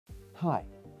Hi,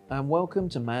 and welcome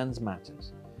to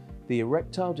Mansmatters, the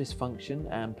erectile dysfunction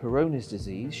and Peyronie's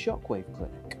disease shockwave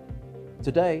clinic.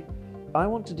 Today, I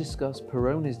want to discuss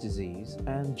Peyronie's disease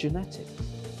and genetics.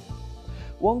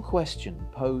 One question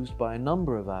posed by a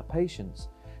number of our patients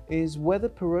is whether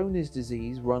Peyronie's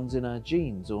disease runs in our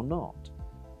genes or not,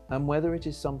 and whether it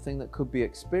is something that could be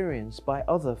experienced by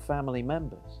other family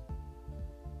members.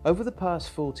 Over the past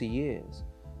 40 years,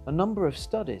 a number of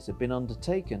studies have been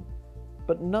undertaken,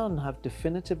 but none have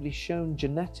definitively shown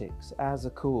genetics as a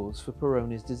cause for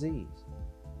Peyronie's disease.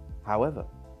 However,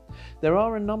 there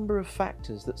are a number of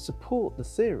factors that support the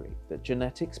theory that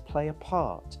genetics play a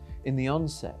part in the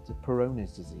onset of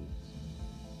Peyronie's disease.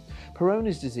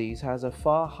 Peyronie's disease has a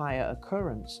far higher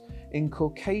occurrence in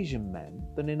Caucasian men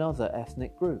than in other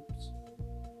ethnic groups.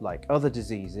 Like other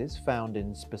diseases found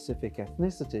in specific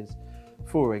ethnicities,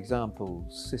 for example,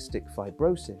 cystic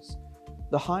fibrosis,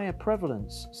 the higher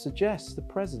prevalence suggests the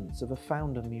presence of a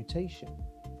founder mutation.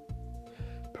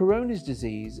 Peyronie's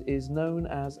disease is known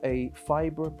as a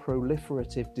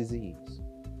fibro-proliferative disease.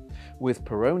 With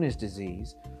Peyronie's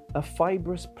disease, a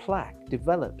fibrous plaque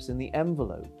develops in the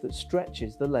envelope that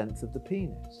stretches the length of the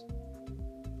penis.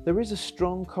 There is a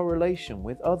strong correlation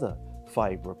with other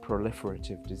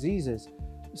fibro-proliferative diseases,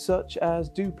 such as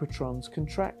Dupuytren's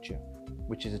contracture,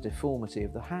 which is a deformity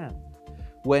of the hand,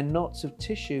 where knots of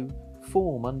tissue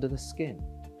form under the skin,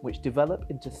 which develop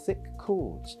into thick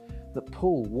cords that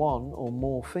pull one or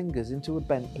more fingers into a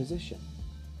bent position.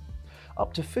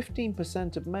 Up to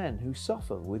 15% of men who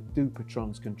suffer with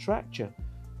Dupuytren's contracture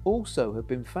also have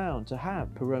been found to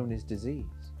have Peyronie's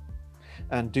disease.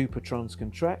 And Dupuytren's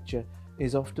contracture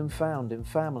is often found in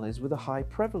families with a high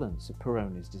prevalence of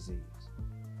Peyronie's disease.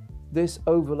 This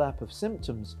overlap of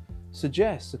symptoms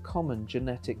suggests a common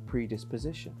genetic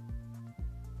predisposition.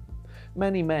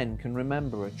 Many men can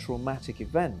remember a traumatic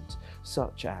event,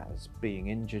 such as being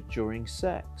injured during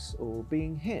sex or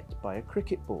being hit by a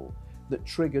cricket ball that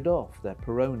triggered off their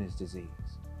Peyronie's disease.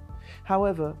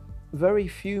 However, very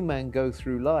few men go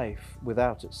through life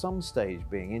without at some stage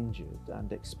being injured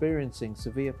and experiencing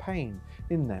severe pain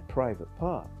in their private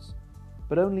parts,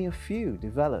 but only a few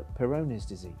develop Peyronie's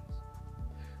disease.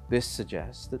 This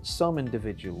suggests that some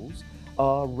individuals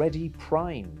are already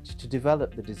primed to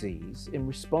develop the disease in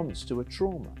response to a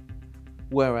trauma,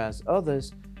 whereas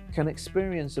others can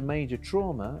experience a major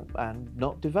trauma and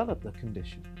not develop the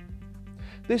condition.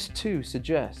 This too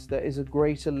suggests there is a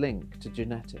greater link to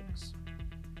genetics.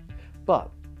 But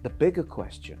the bigger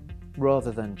question,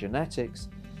 rather than genetics,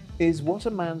 is what a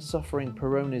man suffering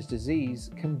Peyronie's disease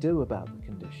can do about the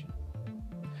condition.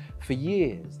 For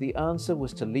years, the answer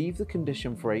was to leave the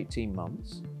condition for 18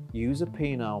 months, use a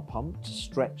penile pump to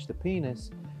stretch the penis,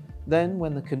 then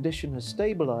when the condition has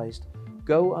stabilized,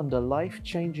 go under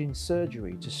life-changing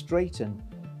surgery to straighten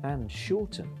and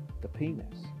shorten the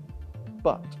penis.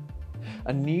 But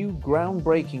a new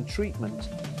groundbreaking treatment,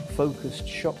 focused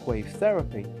shockwave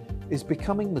therapy, is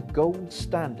becoming the gold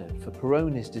standard for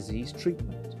Peyronie's disease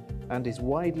treatment and is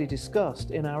widely discussed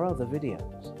in our other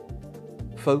videos.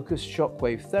 Focused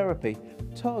shockwave therapy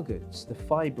targets the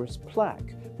fibrous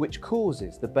plaque, which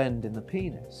causes the bend in the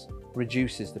penis,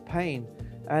 reduces the pain,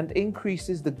 and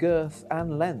increases the girth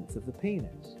and length of the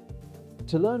penis.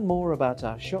 To learn more about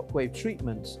our shockwave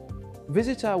treatments,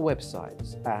 visit our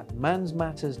websites at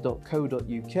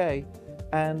mansmatters.co.uk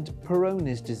and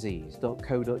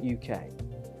peyroniesdisease.co.uk,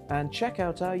 and check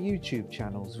out our YouTube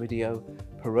channel's video,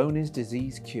 Peyronie's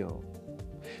Disease Cure.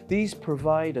 These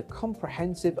provide a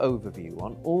comprehensive overview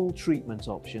on all treatment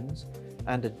options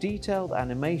and a detailed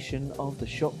animation of the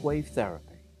shockwave therapy.